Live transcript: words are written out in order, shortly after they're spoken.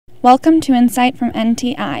Welcome to Insight from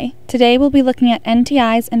NTI. Today we'll be looking at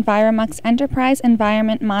NTI's ENVIROMUX Enterprise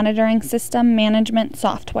Environment Monitoring System Management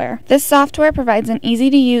software. This software provides an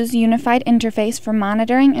easy-to-use unified interface for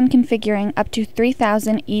monitoring and configuring up to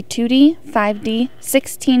 3,000 E2D, 5D,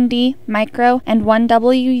 16D, micro, and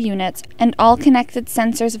 1W units, and all connected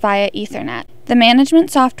sensors via Ethernet. The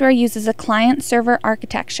management software uses a client-server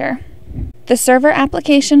architecture. The server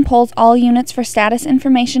application pulls all units for status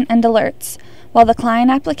information and alerts, while the client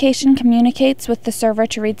application communicates with the server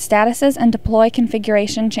to read statuses and deploy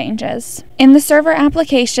configuration changes. In the server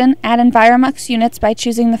application, add ENVIROMUX units by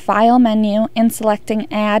choosing the File menu and selecting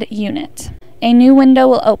Add Unit. A new window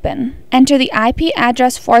will open. Enter the IP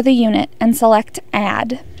address for the unit and select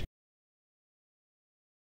Add.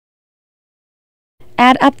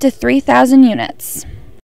 Add up to 3,000 units.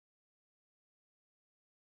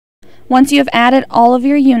 Once you have added all of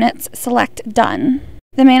your units, select Done.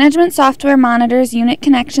 The management software monitors unit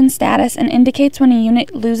connection status and indicates when a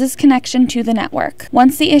unit loses connection to the network.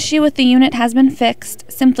 Once the issue with the unit has been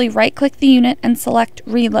fixed, simply right-click the unit and select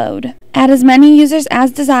Reload. Add as many users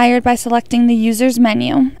as desired by selecting the Users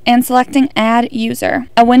menu and selecting Add User.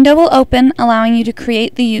 A window will open, allowing you to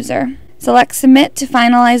create the user. Select Submit to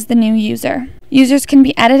finalize the new user. Users can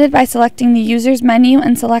be edited by selecting the Users menu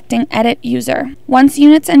and selecting Edit User. Once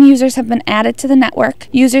units and users have been added to the network,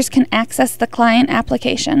 users can access the client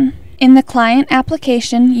application. In the client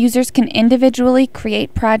application, users can individually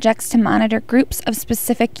create projects to monitor groups of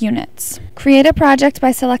specific units. Create a project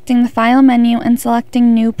by selecting the File menu and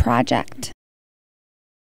selecting New Project.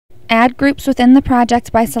 Add groups within the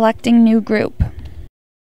project by selecting New Group.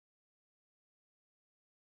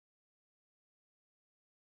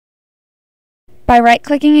 By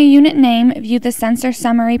right-clicking a unit name, view the sensor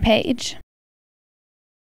summary page.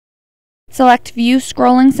 Select View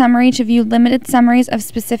Scrolling Summary to view limited summaries of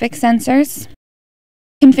specific sensors.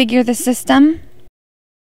 Configure the system,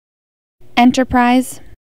 enterprise,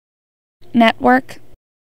 network,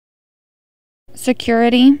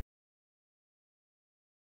 security,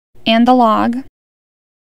 and the log.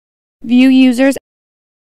 View users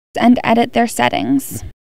and edit their settings.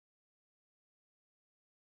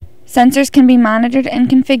 Sensors can be monitored and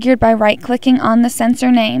configured by right-clicking on the sensor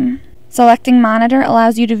name. Selecting Monitor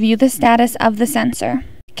allows you to view the status of the sensor.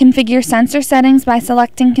 Configure sensor settings by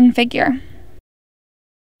selecting Configure.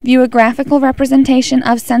 View a graphical representation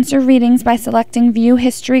of sensor readings by selecting View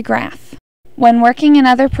History Graph. When working in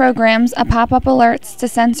other programs, a pop-up alerts to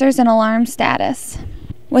sensors and alarm status.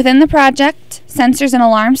 Within the project, sensors and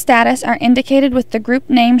alarm status are indicated with the group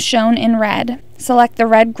name shown in red. Select the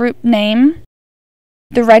red group name,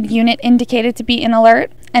 the red unit indicated to be in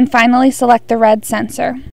alert, and finally select the red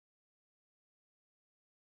sensor.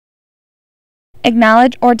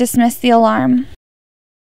 Acknowledge or dismiss the alarm.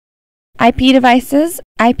 IP devices,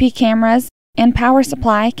 IP cameras, and power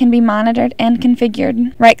supply can be monitored and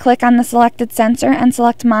configured. Right-click on the selected sensor and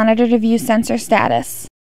select Monitor to view sensor status.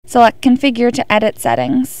 Select Configure to edit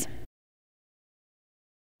settings.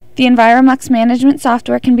 The ENVIROMUX management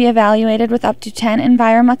software can be evaluated with up to 10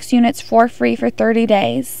 ENVIROMUX units for free for 30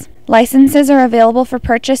 days. Licenses are available for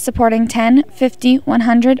purchase supporting 10, 50,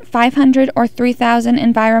 100, 500, or 3,000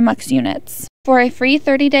 ENVIROMUX units. For a free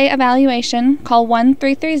 30-day evaluation, call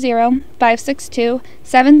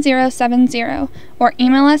 1-330-562-7070 or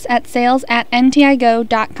email us at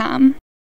sales@ntigo.com.